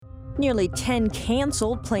Nearly 10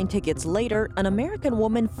 canceled plane tickets later, an American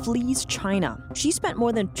woman flees China. She spent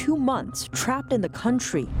more than 2 months trapped in the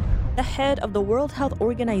country. The head of the World Health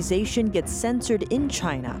Organization gets censored in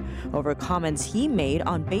China over comments he made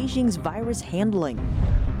on Beijing's virus handling.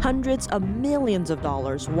 Hundreds of millions of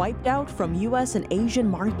dollars wiped out from U.S. and Asian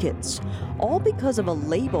markets, all because of a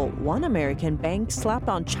label one American bank slapped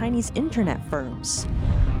on Chinese internet firms.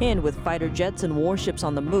 And with fighter jets and warships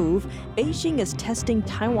on the move, Beijing is testing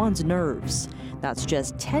Taiwan's nerves. That's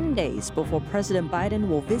just 10 days before President Biden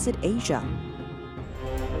will visit Asia.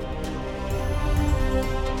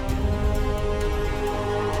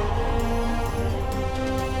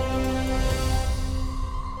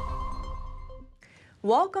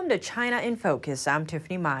 Welcome to China in Focus. I'm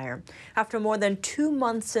Tiffany Meyer. After more than 2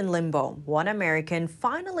 months in limbo, one American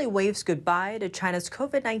finally waves goodbye to China's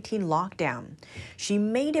COVID-19 lockdown. She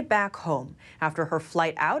made it back home after her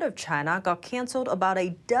flight out of China got canceled about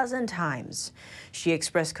a dozen times. She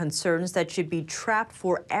expressed concerns that she'd be trapped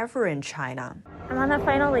forever in China. I'm on the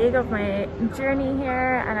final leg of my journey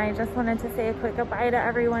here, and I just wanted to say a quick goodbye to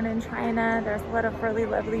everyone in China. There's a lot of really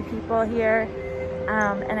lovely people here.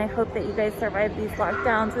 And I hope that you guys survive these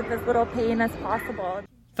lockdowns with as little pain as possible.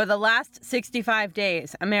 For the last 65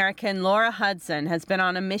 days, American Laura Hudson has been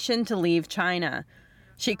on a mission to leave China.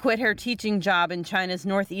 She quit her teaching job in China's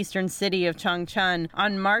northeastern city of Changchun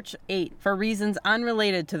on March 8 for reasons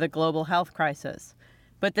unrelated to the global health crisis.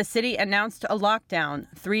 But the city announced a lockdown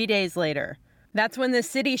 3 days later. That's when the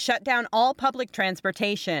city shut down all public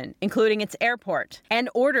transportation, including its airport, and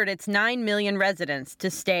ordered its 9 million residents to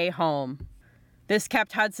stay home. This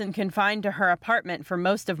kept Hudson confined to her apartment for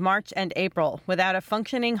most of March and April without a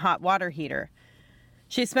functioning hot water heater.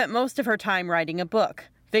 She spent most of her time writing a book,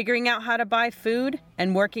 figuring out how to buy food,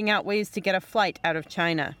 and working out ways to get a flight out of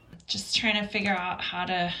China. Just trying to figure out how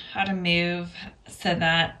to move so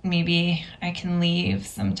that maybe I can leave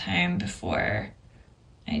sometime before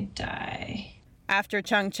I die. After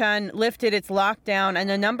Changchun lifted its lockdown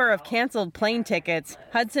and a number of canceled plane tickets,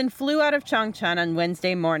 Hudson flew out of Changchun on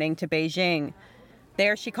Wednesday morning to Beijing.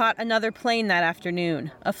 There, she caught another plane that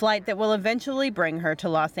afternoon, a flight that will eventually bring her to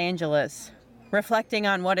Los Angeles. Reflecting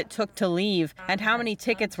on what it took to leave and how many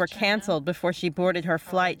tickets were canceled before she boarded her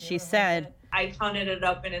flight, she said, I counted it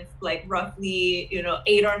up and it's like roughly,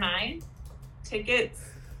 8 or 9 tickets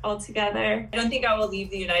altogether. I don't think I will leave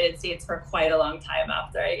the United States for quite a long time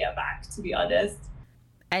after I get back, to be honest.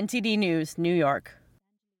 NTD News, New York.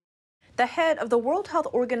 The head of the World Health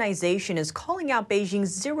Organization is calling out Beijing's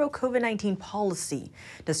zero COVID-19 policy,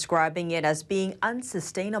 describing it as being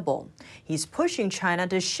unsustainable. He's pushing China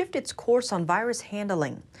to shift its course on virus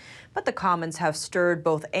handling. But the comments have stirred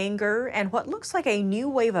both anger and what looks like a new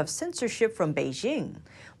wave of censorship from Beijing.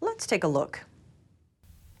 Let's take a look.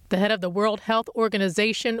 The head of the World Health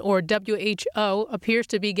Organization, or WHO, appears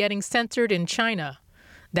to be getting censored in China.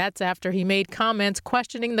 That's after he made comments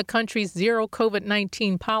questioning the country's zero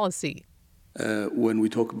COVID-19 policy. When we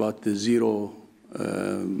talk about the zero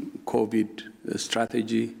COVID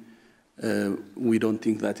strategy, we don't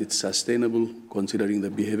think that it's sustainable considering the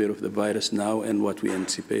behavior of the virus now and what we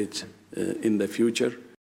anticipate in the future.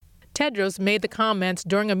 Tedros made the comments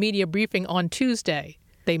during a media briefing on Tuesday.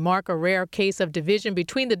 They mark a rare case of division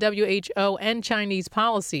between the WHO and Chinese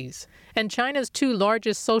policies. And China's 2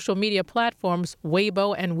 largest social media platforms,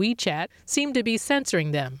 Weibo and WeChat, seem to be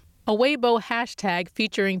censoring them. A Weibo hashtag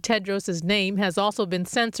featuring Tedros' name has also been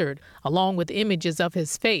censored, along with images of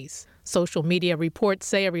his face. Social media reports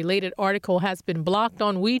say a related article has been blocked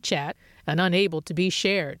on WeChat and unable to be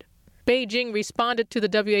shared. Beijing responded to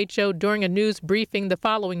the WHO during a news briefing the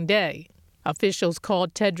following day. Officials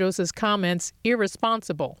called Tedros' comments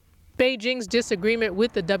irresponsible. Beijing's disagreement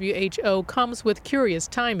with the WHO comes with curious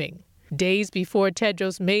timing. Days before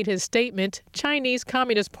Tedros made his statement, Chinese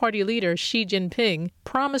Communist Party leader Xi Jinping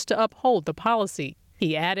promised to uphold the policy.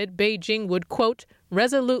 He added Beijing would, quote,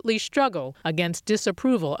 resolutely struggle against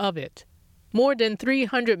disapproval of it. More than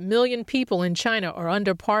 300 million people in China are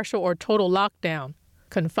under partial or total lockdown.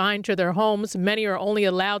 Confined to their homes, many are only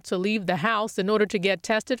allowed to leave the house in order to get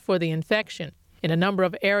tested for the infection. In a number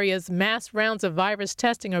of areas, mass rounds of virus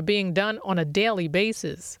testing are being done on a daily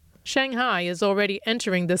basis. Shanghai is already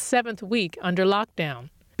entering the 7th week under lockdown.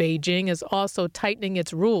 Beijing is also tightening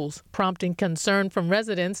its rules, prompting concern from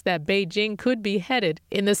residents that Beijing could be headed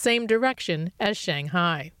in the same direction as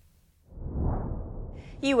Shanghai.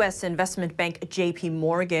 U.S. investment bank JP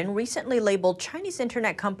Morgan recently labeled Chinese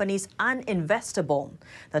internet companies uninvestable.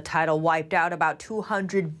 The title wiped out about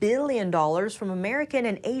 $200 billion from American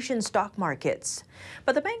and Asian stock markets.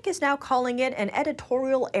 But the bank is now calling it an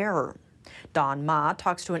editorial error. Don Ma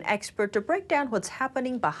talks to an expert to break down what's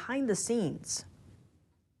happening behind the scenes.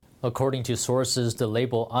 According to sources, the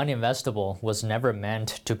label uninvestable was never meant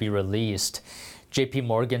to be released. JP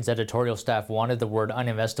Morgan's editorial staff wanted the word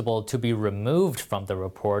uninvestable to be removed from the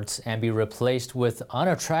reports and be replaced with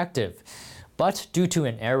unattractive. But due to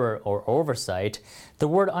an error or oversight, the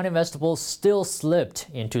word uninvestable still slipped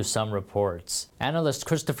into some reports. Analyst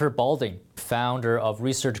Christopher Balding, founder of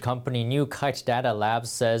research company New Kite Data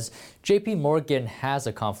Labs, says JP Morgan has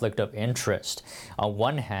a conflict of interest. On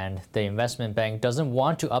one hand, the investment bank doesn't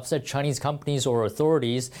want to upset Chinese companies or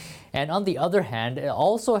authorities, and on the other hand, it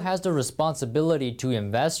also has the responsibility to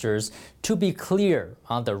investors to be clear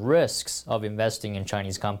on the risks of investing in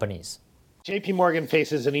Chinese companies. JP Morgan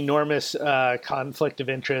faces an enormous conflict of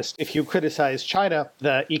interest. If you criticize China,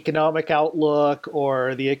 the economic outlook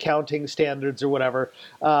or the accounting standards or whatever,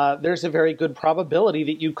 there's a very good probability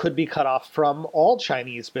that you could be cut off from all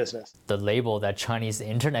Chinese business. The label that Chinese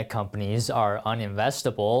internet companies are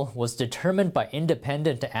uninvestable was determined by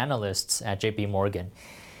independent analysts at JP Morgan.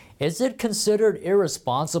 Is it considered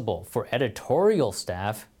irresponsible for editorial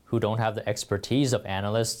staff who don't have the expertise of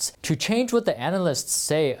analysts to change what the analysts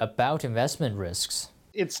say about investment risks?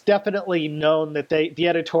 It's definitely known that the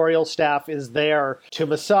editorial staff is there to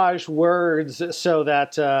massage words so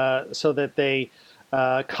that they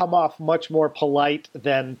come off much more polite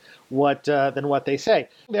than what they say.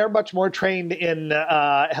 They're much more trained in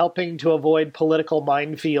helping to avoid political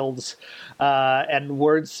minefields and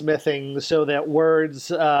wordsmithing so that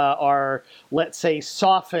words are, let's say,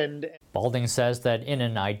 softened. Balding says that in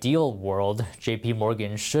an ideal world, JP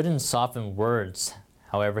Morgan shouldn't soften words.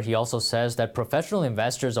 However, he also says that professional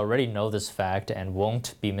investors already know this fact and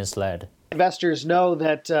won't be misled. Investors know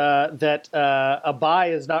that a buy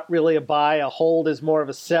is not really a buy, a hold is more of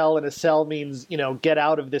a sell, and a sell means, get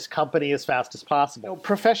out of this company as fast as possible.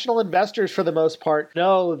 Professional investors, for the most part,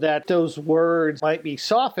 know that those words might be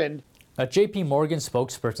softened. A JP Morgan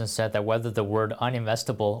spokesperson said that whether the word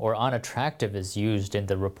uninvestable or unattractive is used in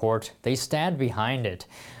the report, they stand behind it,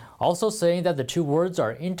 also saying that the two words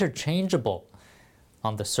are interchangeable.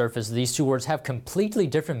 On the surface, these two words have completely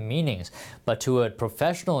different meanings, but to a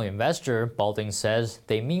professional investor, Balding says,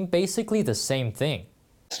 they mean basically the same thing.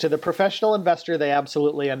 To the professional investor, they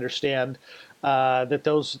absolutely understand that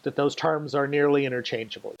those terms are nearly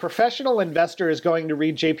interchangeable. Professional investor is going to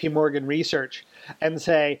read JP Morgan research and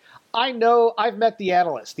say, I know I've met the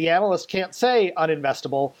analyst. The analyst can't say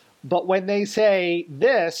uninvestable, but when they say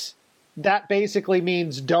this, that basically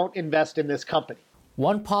means don't invest in this company.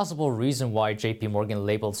 One possible reason why JP Morgan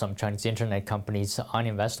labeled some Chinese internet companies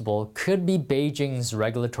uninvestable could be Beijing's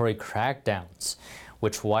regulatory crackdowns,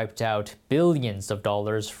 which wiped out billions of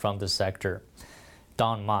dollars from the sector.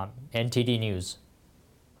 Don Ma, NTD News.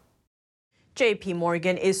 JP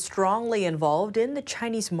Morgan is strongly involved in the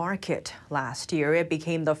Chinese market. Last year, it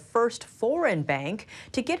became the first foreign bank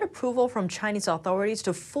to get approval from Chinese authorities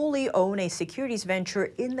to fully own a securities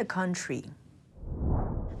venture in the country.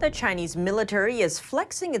 The Chinese military is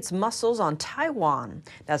flexing its muscles on Taiwan.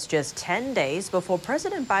 That's just 10 days before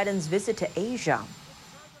President Biden's visit to Asia.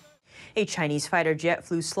 A Chinese fighter jet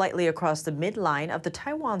flew slightly across the midline of the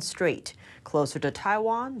Taiwan Strait, closer to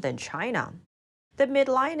Taiwan than China. The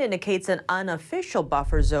midline indicates an unofficial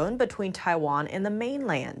buffer zone between Taiwan and the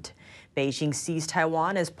mainland. Beijing sees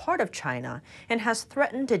Taiwan as part of China and has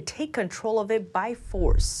threatened to take control of it by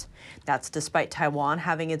force. That's despite Taiwan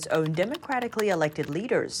having its own democratically elected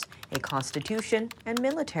leaders, a constitution, and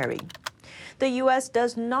military. The U.S.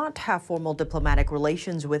 does not have formal diplomatic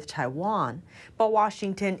relations with Taiwan, but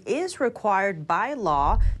Washington is required by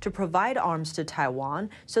law to provide arms to Taiwan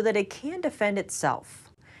so that it can defend itself.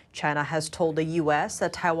 China has told the U.S.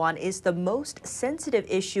 that Taiwan is the most sensitive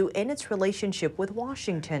issue in its relationship with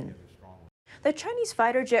Washington. The Chinese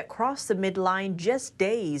fighter jet crossed the midline just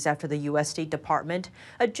days after the U.S. State Department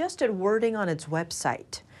adjusted wording on its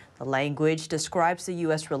website. The language describes the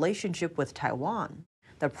U.S. relationship with Taiwan.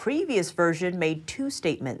 The previous version made two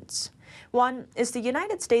statements. One is the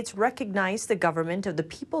United States recognized the government of the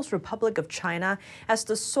People's Republic of China as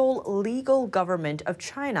the sole legal government of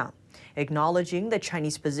China, acknowledging the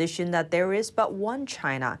Chinese position that there is but one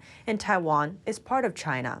China and Taiwan is part of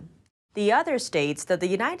China. The other states that the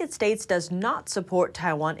United States does not support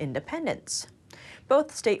Taiwan independence.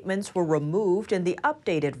 Both statements were removed in the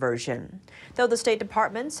updated version, though the State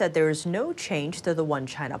Department said there is no change to the One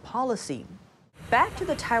China policy. Back to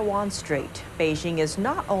the Taiwan Strait, Beijing is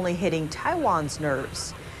not only hitting Taiwan's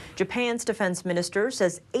nerves. Japan's defense minister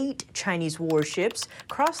says 8 Chinese warships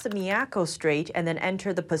crossed the Miyako Strait and then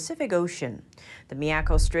entered the Pacific Ocean. The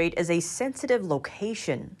Miyako Strait is a sensitive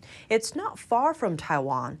location. It's not far from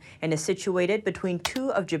Taiwan and is situated between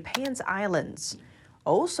 2 of Japan's islands.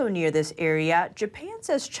 Also near this area, Japan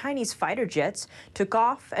says Chinese fighter jets took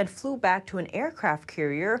off and flew back to an aircraft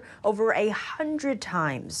carrier over 100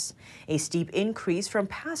 times, a steep increase from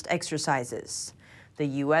past exercises. The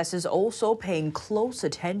U.S. is also paying close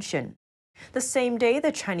attention. The same day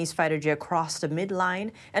the Chinese fighter jet crossed the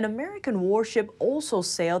midline, an American warship also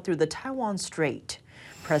sailed through the Taiwan Strait.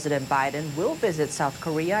 President Biden will visit South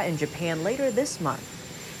Korea and Japan later this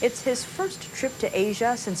month. It's his first trip to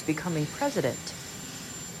Asia since becoming president.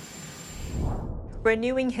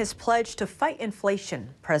 Renewing his pledge to fight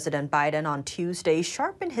inflation, President Biden on Tuesday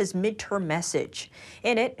sharpened his midterm message.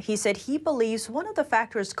 In it, he said he believes one of the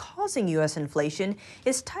factors causing U.S. inflation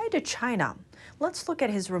is tied to China. Let's look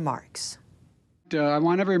at his remarks. I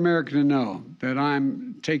want every American to know that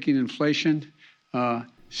I'm taking inflation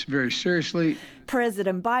very seriously.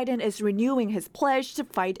 President Biden is renewing his pledge to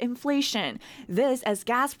fight inflation. This as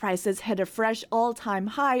gas prices hit a fresh all-time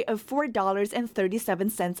high of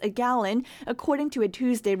 $4.37 a gallon, according to a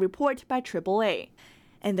Tuesday report by AAA.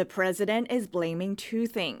 And the president is blaming 2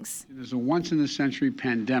 things. There's a once-in-a-century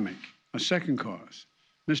pandemic. A second cause,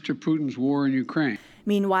 Mr. Putin's war in Ukraine.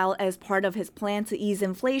 Meanwhile, as part of his plan to ease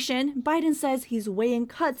inflation, Biden says he's weighing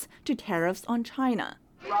cuts to tariffs on China.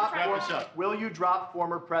 Will you drop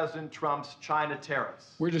former President Trump's China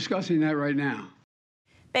tariffs? We're discussing that right now.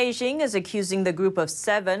 Beijing is accusing the Group of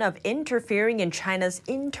 7 of interfering in China's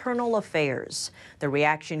internal affairs. The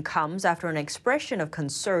reaction comes after an expression of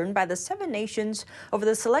concern by the 7 nations over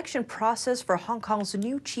the selection process for Hong Kong's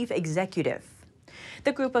new chief executive.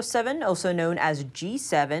 The Group of 7, also known as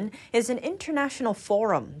G7, is an international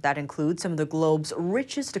forum that includes some of the globe's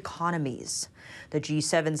richest economies. The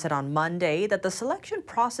G7 said on Monday that the selection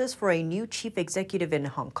process for a new chief executive in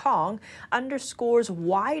Hong Kong underscores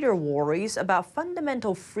wider worries about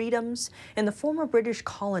fundamental freedoms in the former British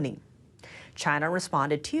colony. China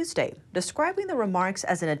responded Tuesday, describing the remarks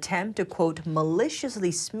as an attempt to, quote,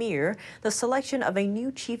 maliciously smear the selection of a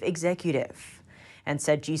new chief executive, and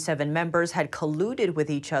said G7 members had colluded with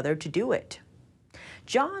each other to do it.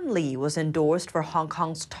 John Lee was endorsed for Hong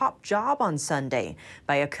Kong's top job on Sunday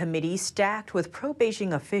by a committee stacked with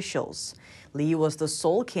pro-Beijing officials. Lee was the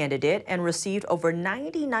sole candidate and received over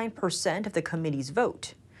 99% of the committee's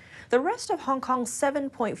vote. The rest of Hong Kong's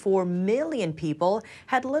 7.4 million people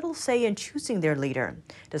had little say in choosing their leader,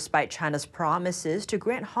 despite China's promises to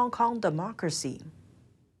grant Hong Kong democracy.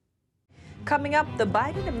 Coming up, the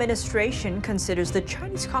Biden administration considers the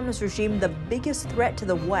Chinese Communist regime the biggest threat to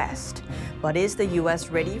the West. But is the U.S.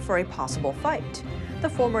 ready for a possible fight? The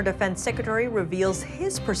former defense secretary reveals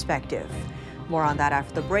his perspective. More on that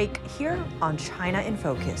after the break, here on China in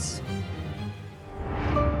Focus.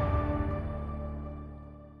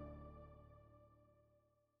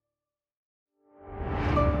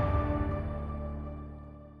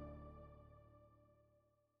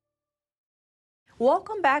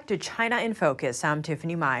 Welcome back to China in Focus. I'm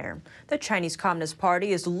Tiffany Meyer. The Chinese Communist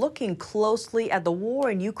Party is looking closely at the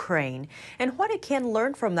war in Ukraine and what it can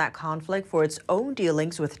learn from that conflict for its own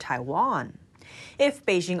dealings with Taiwan. If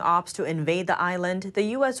Beijing opts to invade the island, the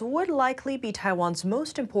U.S. would likely be Taiwan's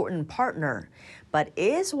most important partner. But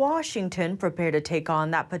is Washington prepared to take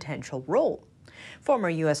on that potential role?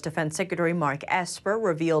 Former U.S. Defense Secretary Mark Esper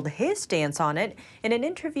revealed his stance on it in an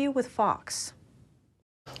interview with Fox.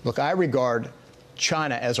 Look, I regard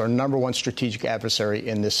China as our #1 strategic adversary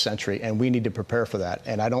in this century, and we need to prepare for that.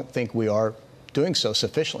 And I don't think we are doing so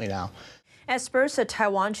sufficiently now. Esper said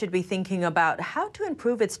Taiwan should be thinking about how to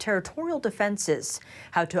improve its territorial defenses,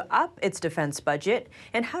 how to up its defense budget,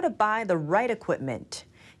 and how to buy the right equipment.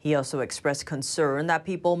 He also expressed concern that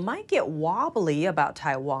people might get wobbly about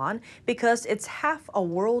Taiwan because it's half a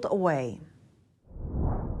world away.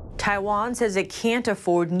 Taiwan says it can't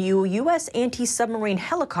afford new U.S. anti-submarine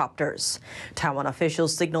helicopters. Taiwan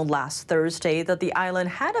officials signaled last Thursday that the island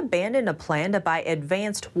had abandoned a plan to buy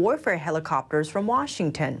advanced warfare helicopters from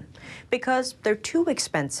Washington because they're too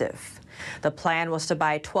expensive. The plan was to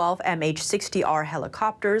buy 12 MH-60R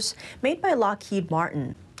helicopters made by Lockheed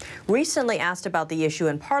Martin. Recently asked about the issue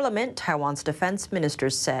in Parliament, Taiwan's defense minister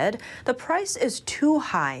said the price is too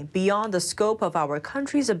high beyond the scope of our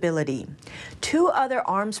country's ability. 2 other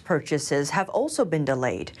arms purchases have also been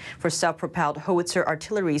delayed for self-propelled howitzer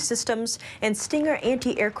artillery systems and Stinger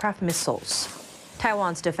anti-aircraft missiles.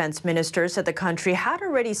 Taiwan's defense minister said the country had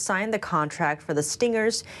already signed the contract for the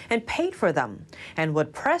Stingers and paid for them, and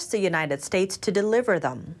would press the United States to deliver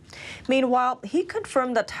them. Meanwhile, he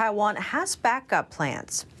confirmed that Taiwan has backup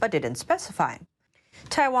plans, but didn't specify.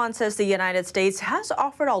 Taiwan says the United States has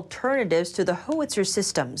offered alternatives to the howitzer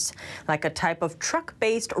systems, like a type of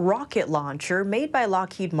truck-based rocket launcher made by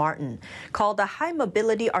Lockheed Martin, called the High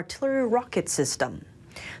Mobility Artillery Rocket System.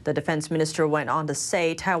 The defense minister went on to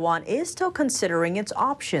say Taiwan is still considering its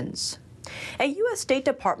options. A U.S. State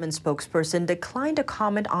Department spokesperson declined to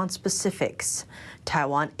comment on specifics.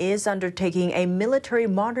 Taiwan is undertaking a military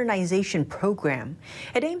modernization program.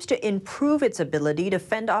 It aims to improve its ability to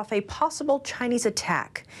fend off a possible Chinese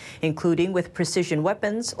attack, including with precision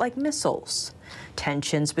weapons like missiles.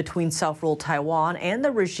 Tensions between self-ruled Taiwan and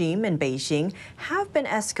the regime in Beijing have been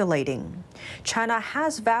escalating. China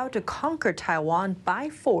has vowed to conquer Taiwan by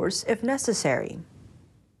force if necessary.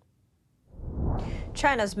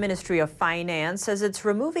 China's Ministry of Finance says it's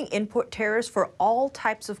removing import tariffs for all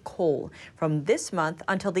types of coal from this month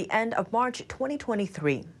until the end of March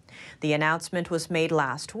 2023. The announcement was made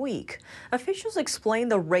last week. Officials explained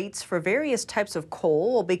the rates for various types of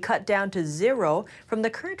coal will be cut down to zero from the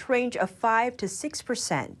current range of 5 to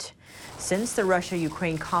 6%. Since the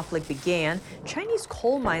Russia-Ukraine conflict began, Chinese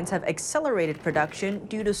coal mines have accelerated production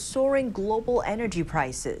due to soaring global energy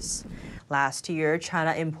prices. Last year,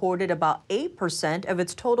 China imported about 8% of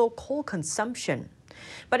its total coal consumption.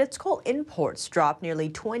 But its coal imports dropped nearly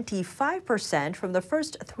 25% from the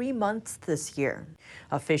first 3 months this year.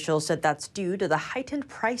 Officials said that's due to the heightened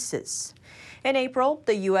prices. In April,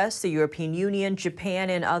 the U.S., the European Union, Japan,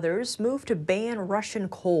 and others moved to ban Russian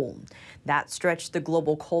coal. That stretched the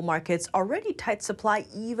global coal market's already tight supply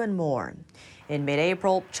even more. In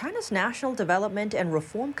mid-April, China's National Development and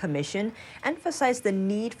Reform Commission emphasized the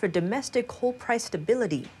need for domestic coal price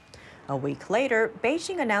stability. A week later,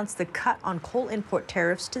 Beijing announced the cut on coal import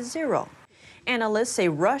tariffs to zero. Analysts say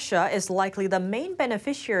Russia is likely the main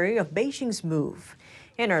beneficiary of Beijing's move.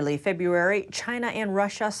 In early February, China and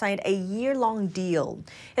Russia signed a year-long deal.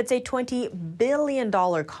 It's a $20 billion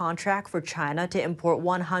contract for China to import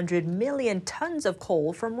 100 million tons of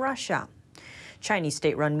coal from Russia. Chinese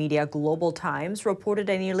state-run media Global Times reported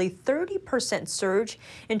a nearly 30% surge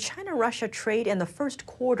in China-Russia trade in the first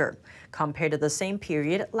quarter, compared to the same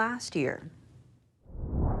period last year.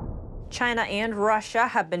 China and Russia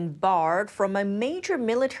have been barred from a major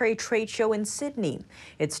military trade show in Sydney.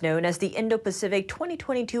 It's known as the Indo-Pacific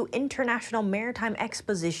 2022 International Maritime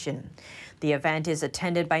Exposition. The event is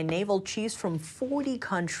attended by naval chiefs from 40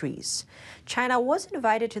 countries. China was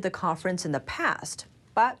invited to the conference in the past,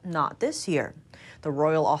 but not this year. The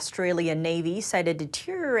Royal Australian Navy cited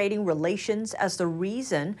deteriorating relations as the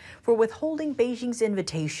reason for withholding Beijing's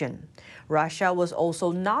invitation. Russia was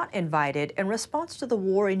also not invited in response to the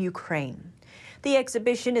war in Ukraine. The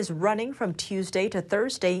exhibition is running from Tuesday to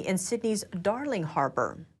Thursday in Sydney's Darling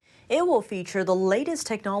Harbour. It will feature the latest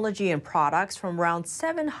technology and products from around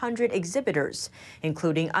 700 exhibitors,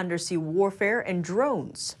 including undersea warfare and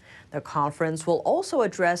drones. The conference will also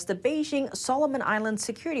address the Beijing Solomon Islands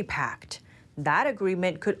Security Pact. That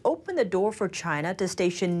agreement could open the door for China to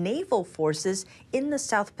station naval forces in the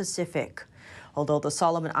South Pacific. Although the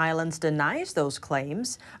Solomon Islands denies those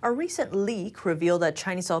claims, a recent leak revealed that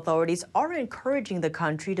Chinese authorities are encouraging the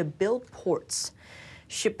country to build ports,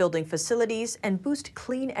 shipbuilding facilities, and boost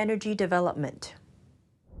clean energy development.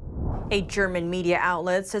 A German media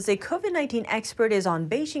outlet says a COVID-19 expert is on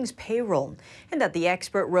Beijing's payroll and that the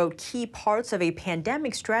expert wrote key parts of a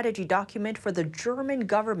pandemic strategy document for the German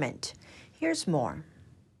government. Here's more.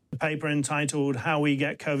 The paper entitled How We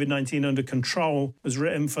Get COVID-19 Under Control was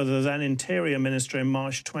written for the then Interior Minister in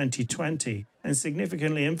March 2020 and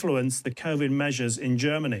significantly influenced the COVID measures in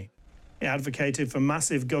Germany. It advocated for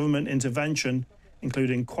massive government intervention,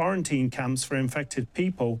 including quarantine camps for infected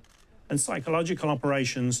people and psychological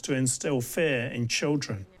operations to instill fear in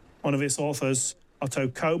children. One of its authors, Otto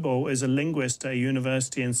Kobel, is a linguist at a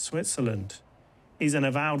university in Switzerland. He's an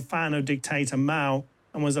avowed fan of dictator Mao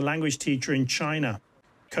and was a language teacher in China.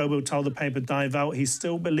 Kobel told the paper Die Welt he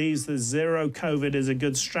still believes that zero COVID is a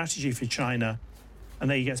good strategy for China and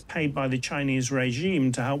that he gets paid by the Chinese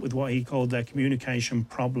regime to help with what he called their communication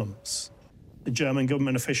problems. The German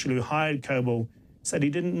government official who hired Kobel said he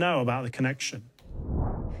didn't know about the connection.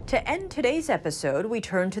 To end today's episode, we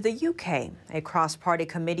turn to the UK. A cross-party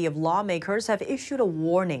committee of lawmakers have issued a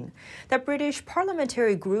warning that British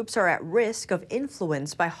parliamentary groups are at risk of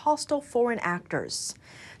influence by hostile foreign actors.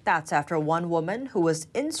 That's after one woman who was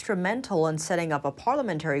instrumental in setting up a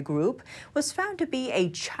parliamentary group was found to be a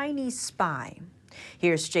Chinese spy.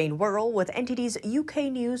 Here's Jane Worrell with NTD's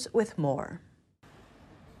UK News with more.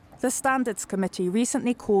 The Standards Committee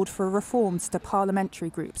recently called for reforms to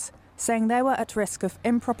parliamentary groups, saying they were at risk of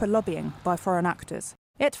improper lobbying by foreign actors.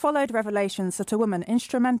 It followed revelations that a woman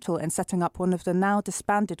instrumental in setting up one of the now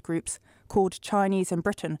disbanded groups, called Chinese in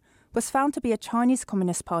Britain, was found to be a Chinese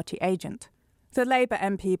Communist Party agent. The Labour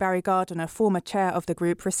MP Barry Gardiner, former chair of the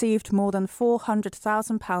group, received more than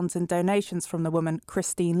 £400,000 in donations from the woman,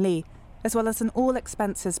 Christine Lee, as well as an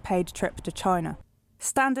all-expenses-paid trip to China.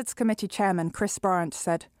 Standards Committee Chairman Chris Bryant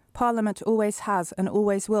said, "Parliament always has and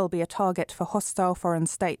always will be a target for hostile foreign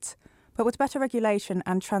states, but with better regulation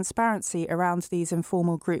and transparency around these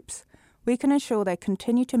informal groups, we can ensure they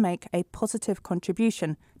continue to make a positive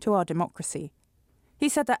contribution to our democracy." He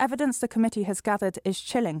said the evidence the committee has gathered is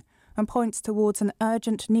chilling and points towards an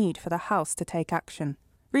urgent need for the House to take action.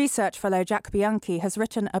 Research fellow Jack Bianchi has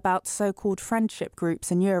written about so-called friendship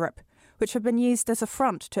groups in Europe, which have been used as a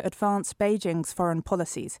front to advance Beijing's foreign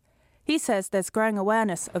policies. He says there's growing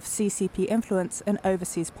awareness of CCP influence in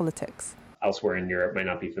overseas politics. Elsewhere in Europe might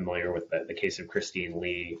not be familiar with the case of Christine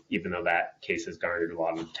Lee, even though that case has garnered a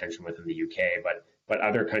lot of attention within the UK. But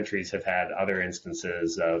other countries have had other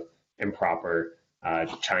instances of improper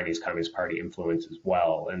Chinese Communist Party influence as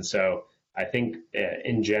well. And so I think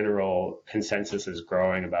in general, consensus is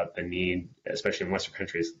growing about the need, especially in Western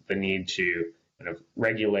countries, the need to kind of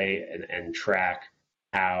regulate and track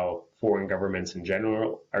how foreign governments in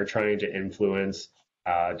general are trying to influence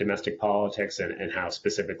domestic politics and how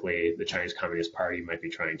specifically the Chinese Communist Party might be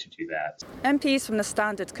trying to do that. MPs from the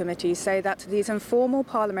Standards Committee say that these informal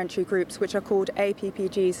parliamentary groups, which are called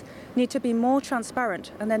APPGs, need to be more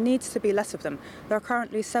transparent and there needs to be less of them. There are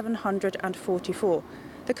currently 744.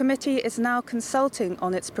 The committee is now consulting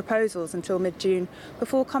on its proposals until mid-June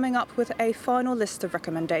before coming up with a final list of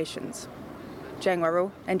recommendations. Jane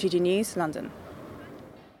Warrell, NTD News, London.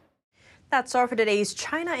 That's all for today's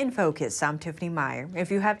China in Focus. I'm Tiffany Meyer.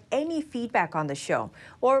 If you have any feedback on the show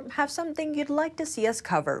or have something you'd like to see us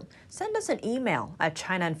cover, send us an email at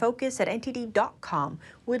chinainfocus@ntd.com.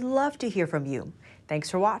 We'd love to hear from you. Thanks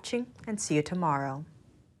for watching and see you tomorrow.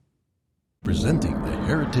 Presenting the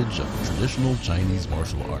heritage of traditional Chinese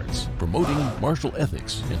martial arts, promoting martial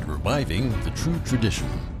ethics and reviving the true tradition.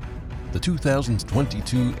 The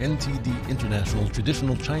 2022 NTD International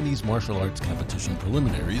Traditional Chinese Martial Arts Competition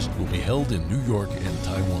preliminaries will be held in New York and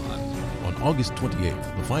Taiwan. On August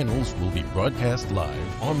 28th, the finals will be broadcast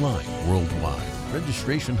live online worldwide.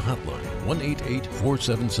 Registration hotline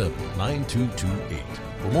 188-477-9228.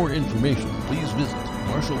 For more information, please visit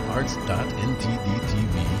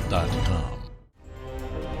martialarts.ntdtv.com.